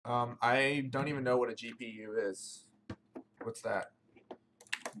I don't even know what a GPU is. What's that?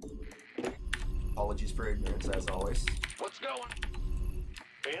 Apologies for ignorance, as always. What's going?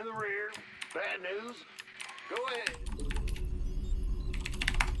 In the rear. Bad news. Go ahead.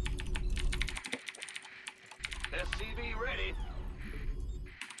 SCV ready.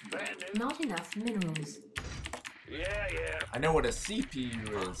 Bad news. Not enough minerals. Yeah. I know what a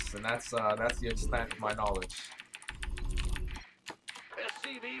CPU is, and that's the extent of my knowledge.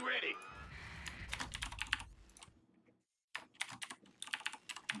 SCV ready.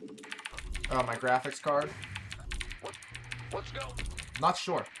 My graphics card? What's going? Not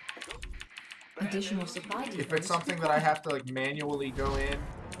sure. Additional supply depots. If it's something that I have to like manually go in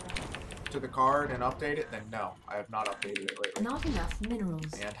to the card and update it, then no, I have not updated it lately. Not enough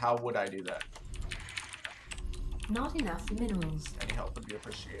minerals. And how would I do that? Not enough minerals. Any help would be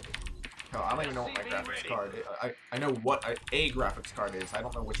appreciated. Hell, I don't even know what my graphics card is. I know what a graphics card is. I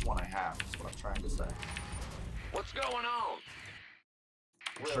don't know which one I have. That's what I'm trying to say. What's going on?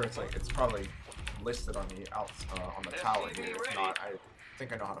 I'm sure it's probably listed on the on the tower here. If not, I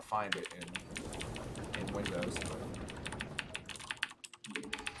think I know how to find it in Windows. But...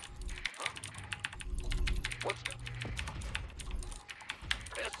 What's going?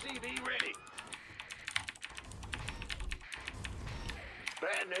 SCV ready.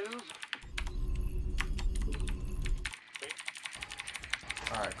 Bad news.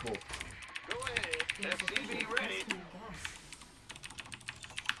 All right, cool. Go ahead. SCV ready.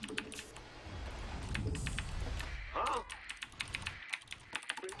 Huh?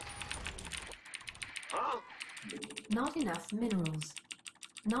 Huh? Not enough minerals.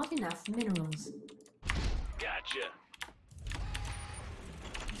 Not enough minerals. Gotcha.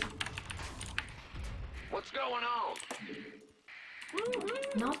 What's going on?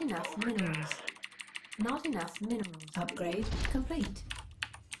 Not enough minerals. Not enough minerals. Upgrade complete.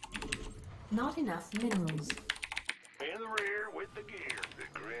 Not enough minerals. In the rear with the gear. The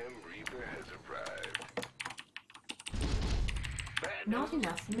Grim Reaper has arrived. Bad Not news.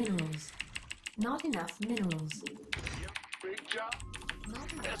 enough minerals. Not enough minerals. Yep. Big job.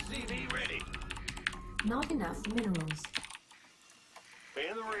 Not enough, SCV ready. not enough minerals.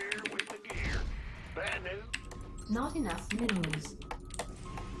 In the rear with the gear. Bad news. Not enough minerals.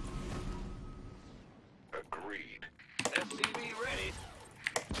 Agreed. SCV ready.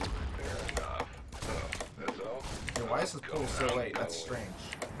 Fair enough. That's all. Yeah, why is this pool so late? That's strange.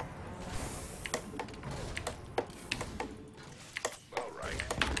 All right.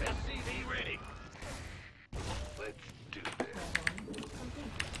 SCV ready. Let's do this.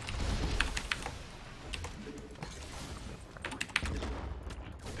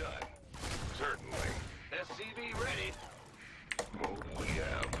 Done. Certainly. SCV ready. Oh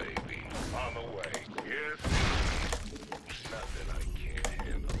yeah, baby. On the way. Yes. Nothing I can't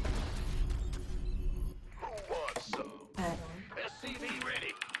handle. Who wants some? Add-on. SCV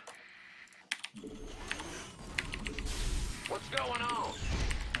ready. What's going on?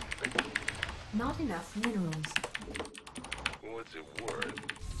 Not enough minerals. What's it worth?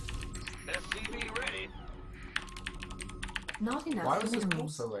 SCV ready. Not enough Why was this pool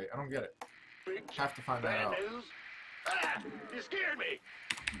minerals. so late? I don't get it. Big Have to find that bad out. news. Ah, you scared me.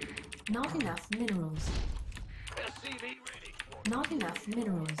 Not enough minerals. SCV ready. Not enough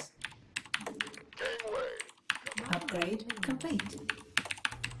minerals. Gangway. Upgrade complete.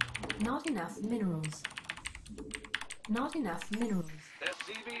 Not enough minerals. Not enough minerals.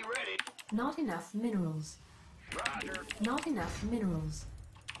 SCV ready. Not enough minerals. Roger. Not enough minerals.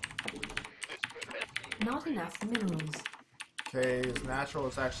 Not enough minerals. Okay, his natural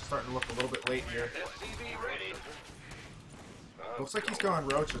is actually starting to look a little bit late here. SCV ready. Looks like he's going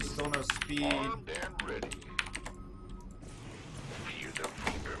roaches. Still no speed. Armed and ready. You're the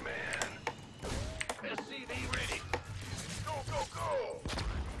Reaper man. SCV ready. Go, go, go.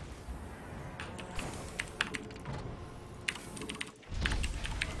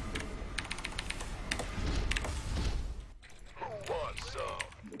 Who wants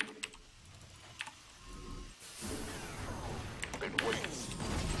some? Been waiting.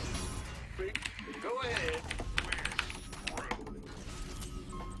 Big, go ahead. We're screwed.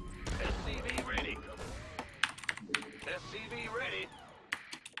 SCV ready. SCV ready.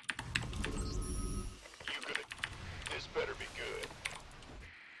 You gonna... This better be good.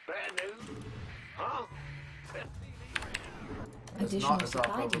 Bad news? Huh? SCV ready. It's Additional not a supply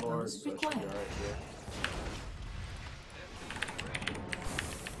drop overlord, depots so it should be required. right here.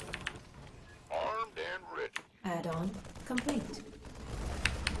 Armed and ready. Add-on complete.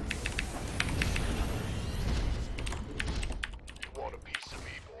 You want a piece of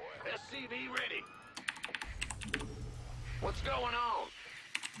me, boy? SCV ready. What's going on?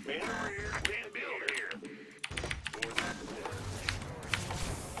 In the rear, can't build here.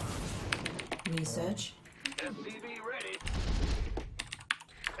 Research. SCV ready.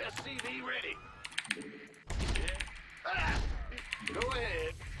 SCV ready. Ah! Go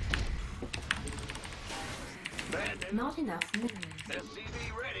ahead. Bad news. Not enough minerals.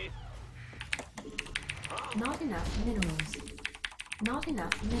 SCV ready. Not enough minerals. Not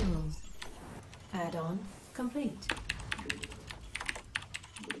enough minerals. Add-on complete.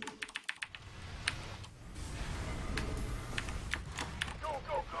 Go,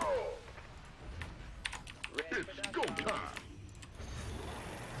 go, go! It's go time!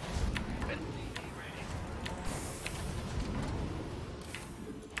 SCV ready.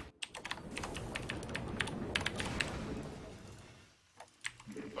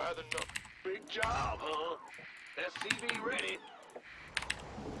 By the number. Big job, huh? SCV ready.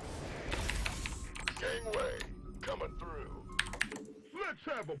 Gangway, coming through. Let's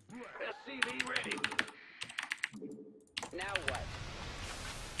have a blast. SCV ready. Now what?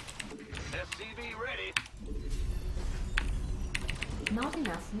 SCV ready. Not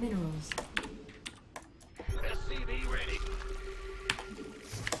enough minerals. SCV ready.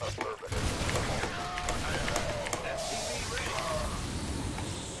 Affirmative. SCV ready.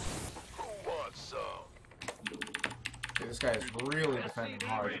 Who wants some? Okay, this guy is really defending SCV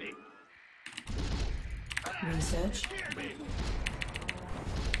hard. ready. Research. Hear me.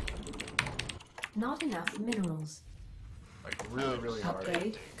 Not enough minerals. Like really hard.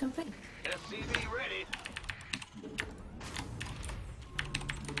 Upgrade complete. SCV ready.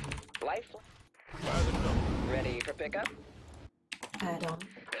 Life By the number. ready for pickup? Add-on.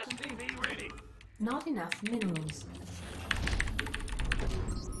 SCV ready. Not enough minerals.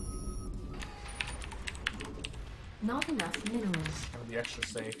 Not enough minerals. Gonna be extra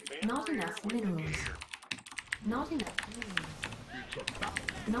safe. Not enough minerals. Not enough minerals.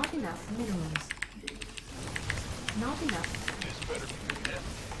 Not enough minerals. Not enough. This better be good.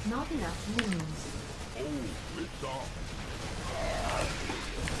 Not enough minerals. Oh, it's on.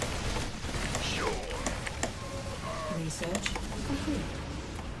 Sure. Research complete.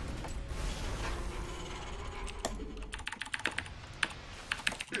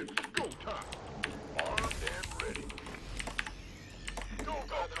 It's go time. Armed and ready. Go,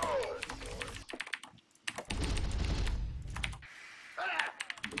 go, go! Ah!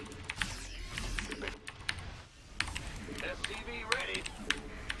 SCV ready.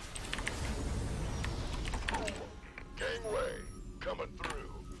 Gangway, coming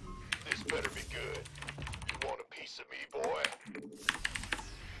through. This better be good. You want a piece of me, boy?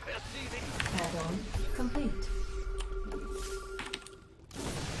 SCV. Add-on complete.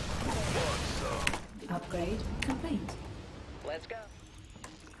 Want some? Upgrade complete. Let's go.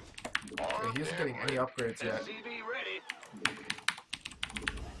 Yeah, he isn't getting any upgrades yet. SCV ready.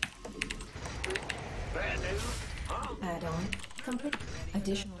 Bad news, huh? Add-on complete.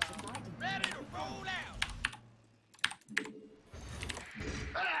 Additional supply depot. Ready to roll out.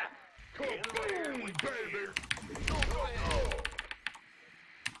 Ah! Boom, baby. Go, go, go.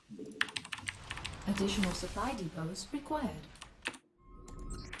 Additional supply depots required.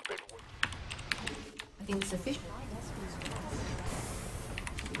 Insufficient.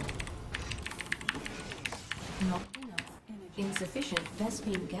 Not enough energy. Insufficient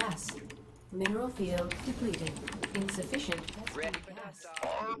Vespine gas. Mineral field depleted. Insufficient Ready Vespine for gas. dust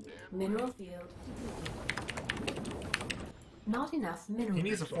Armed and Mineral field depleted. Not enough minerals. He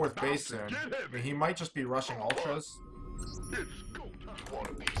needs a fourth base soon. I mean, he might just be rushing ultras. it's go time. You want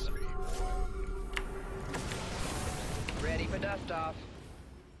a piece of me, Ready for dust off.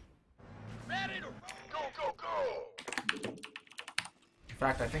 ready to roll. Go, go, go. In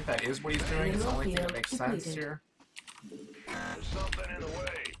fact, I think that is what he's doing. It's the only thing that makes sense here. There's something in the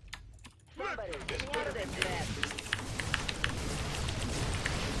way. Somebody This get out better of be this good. mess.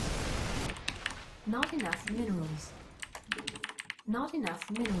 Not enough minerals. Not enough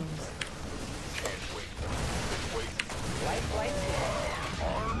minerals. Can't wait. Wait. Life flight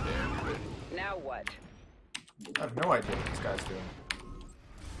Armed and ready. now what? I have no idea what this guy's doing.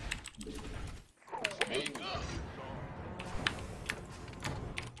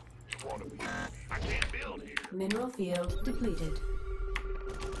 You want a piece? I can't build here. Mineral field depleted.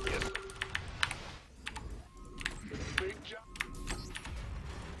 Yes. Big job.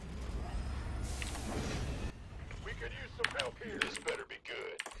 We could use some help here. This better be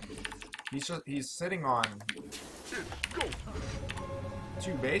good. He's sitting on It's go time.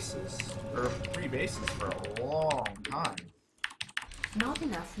 2 bases or 3 bases for a long time. Not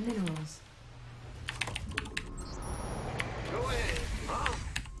enough minerals. Go ahead. Huh?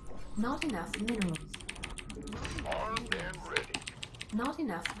 Not enough minerals. Armed and ready. Not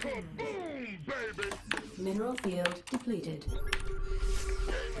enough minerals. Boom, baby! Mineral field depleted. SCV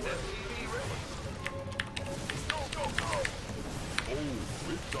ready. Go, go, go!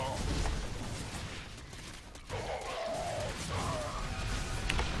 Oh, it's on.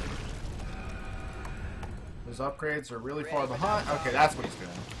 Those upgrades are really far behind. Okay, that's what he's doing.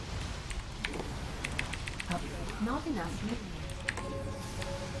 Upgrade. Not enough minerals.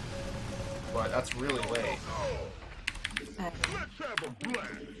 But that's really late. Add. Let's have a blast!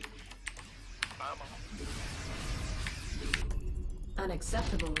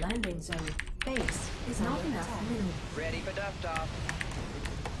 Unacceptable landing zone. Base is not enough minerals. Ready for dust off.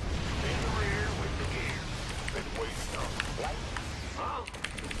 In the rear with the gear. Been waiting on the light. Huh?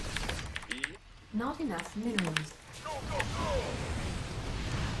 Yeah. Not enough minerals. Go, go, go!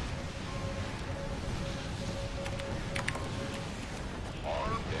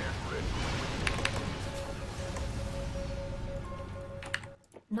 Armed and ready.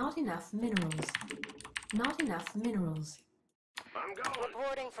 Not enough minerals. Not enough minerals. I'm going.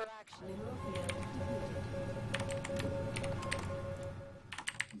 Reporting for action. Mineral field depleted.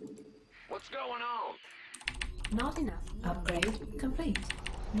 What's going on? Not enough. Upgrade complete.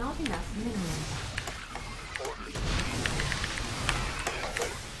 Not enough minerals. Orders.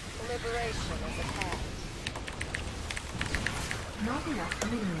 Liberation is attacked. Not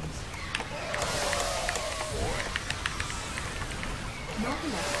enough minerals. Not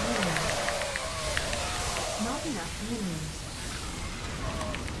enough minerals. Not enough minerals.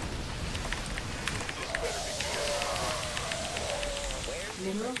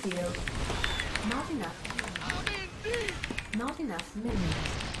 Mineral field. Not enough. I'm in deep! Not enough minerals.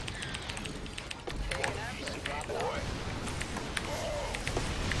 Boy.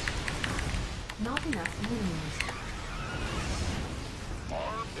 Not enough minerals.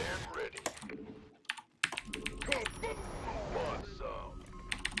 Armed and ready. Go, go. Want some?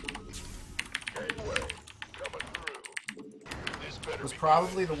 Gateway. Coming through. This better It was be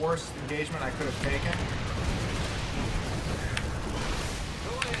probably the worst engagement I could have taken.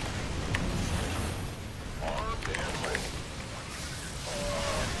 Go ahead. Armed and ready.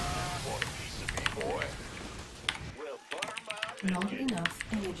 Want a piece of me, boy? We'll farm out. Not enough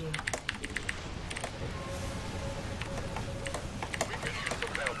energy. We can use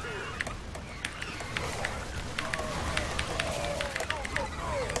some help here. Go, go, go!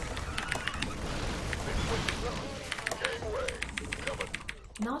 Been waiting. Gateway. Coming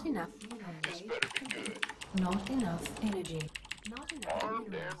through. Not enough This minerals. better be good. Not enough energy. Not enough Armed and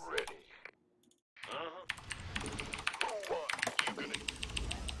minerals. ready. Uh-huh. Who wants? You gonna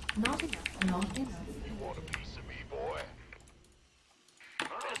Not enough. Not enough. want a piece of me, boy?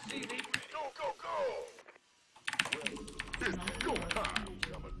 SCV. Go, go, go! It's go time.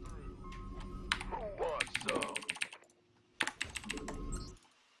 Coming through. Who wants some?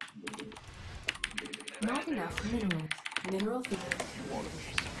 Not enough minerals. Mineral field. You want a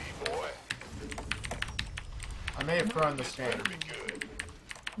piece of me, boy? I may have thrown this game. Better be good.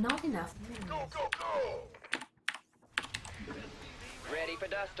 Not enough Go, minerals. go, go! Ready for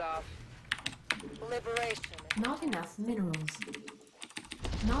dust off. Liberation. Not enough minerals.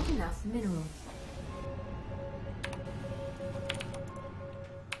 Not enough minerals.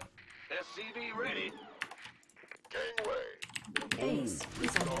 SCV ready. Gangway. Base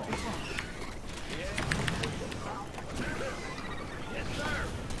is under attack. Yes, sir.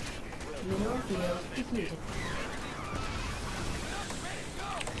 Mineral field depleted.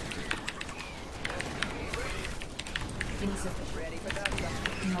 Insufficient. Ready for dust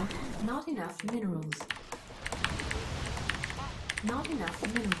off. Not enough minerals. Not enough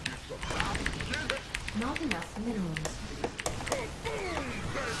minerals. Not enough minerals.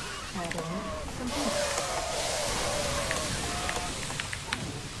 Add-on complete.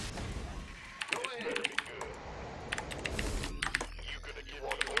 Go ahead. Better be good. You gonna get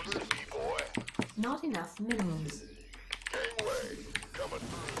one order of me, boy? Not enough minerals. Gangway. Coming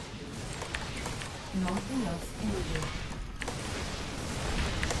through. Not enough energy.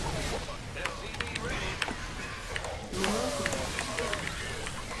 SCV ready. Mineral field.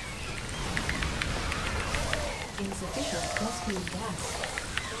 Insufficient rescue gas.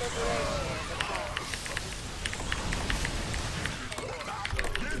 Liberation is attacked.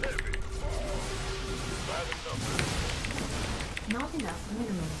 Get heavy. By the numbers. Not enough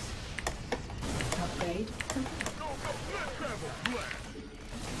minerals. Upgrade complete. Go, go. Let's have a blast.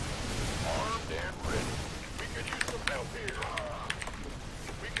 Armed and ready. We could use some help here.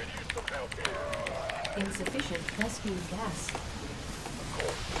 We could use some help here. Insufficient rescue gas.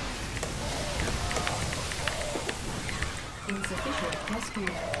 Insufficient rescue.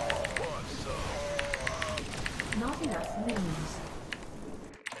 Want some? Not enough minerals.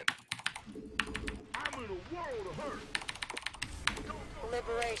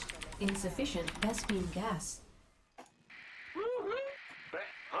 Liberation. Insufficient Vespine gas.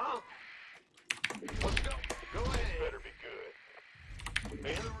 Huh? Let's go. Go ahead. This better be good. We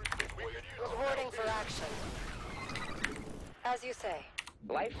could use some Reporting help for here. action. As you say.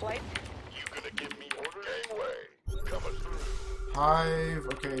 Life flight? You gonna give me orders? Gangway. Coming through. Hive.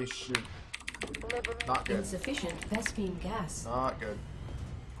 Okay, shoot. Liberation. Not good. Insufficient Vespine gas. Not good.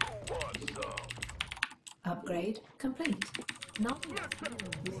 Who wants some? Upgrade complete. Not enough mineral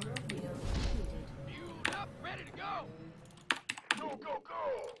field completed. Fueled up, ready to go. Go, go, go.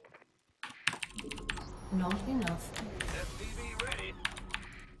 Not enough. SPV ready.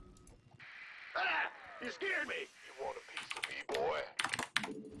 Ah! You scared me. You want a piece of me, boy?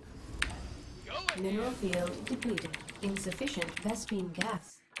 Go ahead. Mineral field depleted. Insufficient Vespine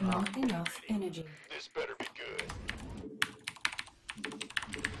gas. Not enough energy. This better be good.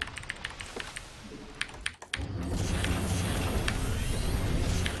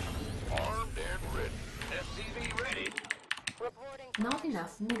 Armed and ready. SCV ready. Reporting. Not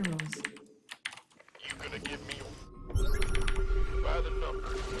enough minerals. You gonna give me by the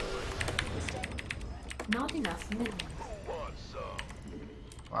numbers? Not enough minerals. Who wants some?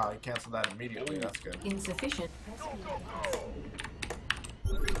 Wow, he canceled that immediately. That's good. Insufficient Go, Vespine go, gas.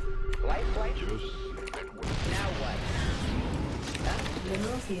 go. Life flight? Just been waiting. Now what?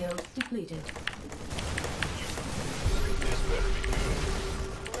 Mineral field depleted. This better be good.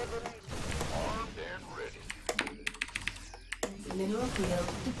 Liberation. Armed and ready. Mineral field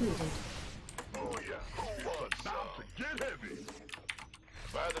depleted. Oh yeah. Who wants some? About to get heavy.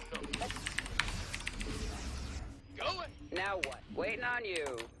 By the numbers. Going. Now what? Waiting on you.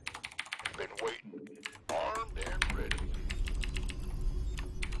 Been waiting. Armed and ready.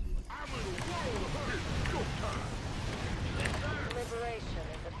 I'm in a world of hurt. It's go time. Yes, sir. Liberation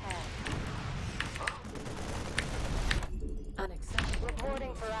is at hand. Unacceptable.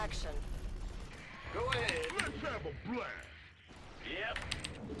 Reporting for action. Go ahead. Let's have a blast. Yep.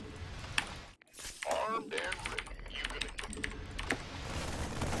 Armed and ready. You gonna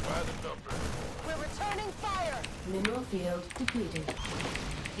by the numbers. We're returning fire. Mineral field depleted.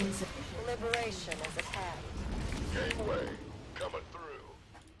 Insufficient. Liberation is at hand. Gangway coming through.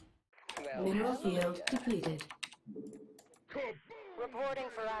 Well, Mineral field depleted. Reporting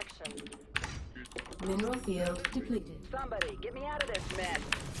for action. Mineral field depleted. somebody, get me out of this mess.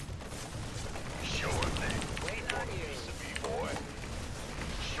 Sure thing. Waiting on you. Piece of me, boy.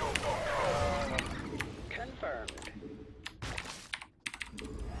 Sure. Confirmed.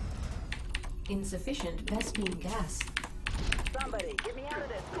 Insufficient Vespine gas. Somebody, get me out of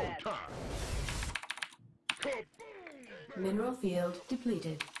this mess. Mineral field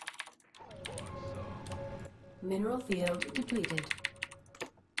depleted. Mineral field depleted.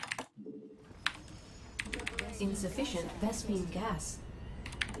 Insufficient Vespine gas.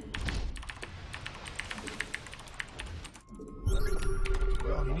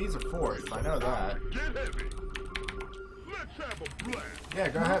 Well, he needs a fourth. I know that. Get heavy. Let's have a blast. Yeah,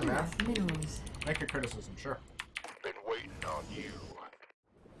 go Not ahead, man. enough minerals. Make a criticism, sure. Been waiting on you.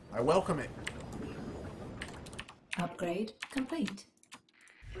 I welcome it. Upgrade complete.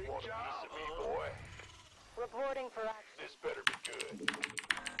 You want a piece of me, boy? Reporting for action. This better be good.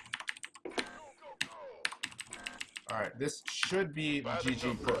 Go, go, go. Alright, this should be the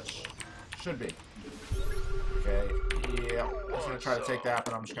GG push. Should be. Okay, yeah. I'm just gonna try to take that,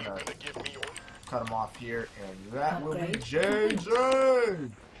 but I'm just You gonna gonna give me orders? cut him off here, and that will be Upgrade.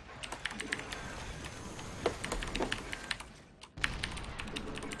 JJ!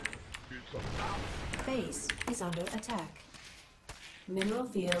 Base is under attack. Mineral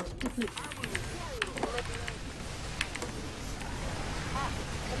field depleted.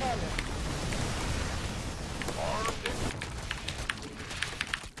 Commander.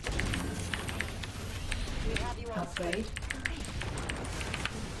 We have you on Upgrade.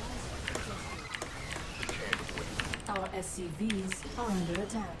 Our SCVs are under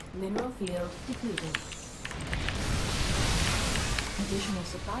attack. Mineral field depleted. Additional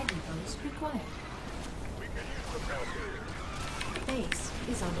supply depots required. We can use some help here. Base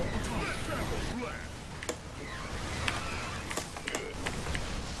is under attack.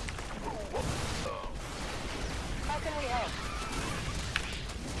 How can we help?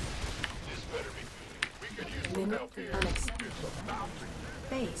 This better be good. We can use some Mineral help here. unacceptable.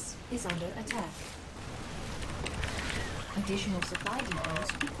 Base is under attack. Additional supply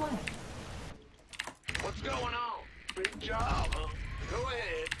depots required. What's going on? Big job, huh? Go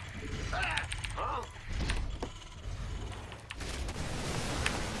ahead. Ah, huh?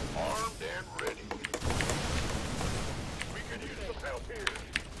 Armed and ready. We can use some help here.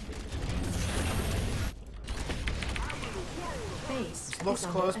 Looks is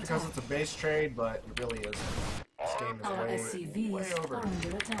under close because attack. it's a base trade, but it really isn't. This game is Our way SCVs over. are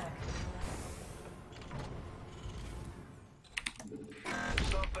under attack.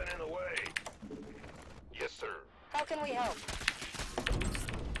 Something in the way. Yes, sir. How can we help?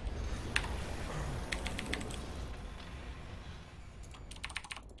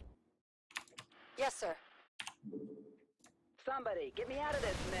 Yes, sir. Somebody, get me out of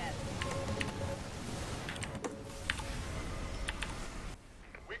this mess.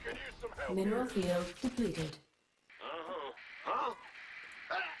 We could use some help Mineral here. field depleted. Huh?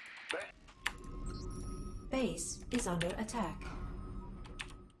 Base is under attack.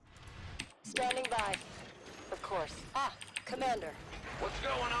 Standing by. Of course. Ah, Commander. What's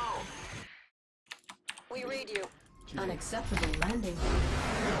going on? We read you. Unacceptable landing.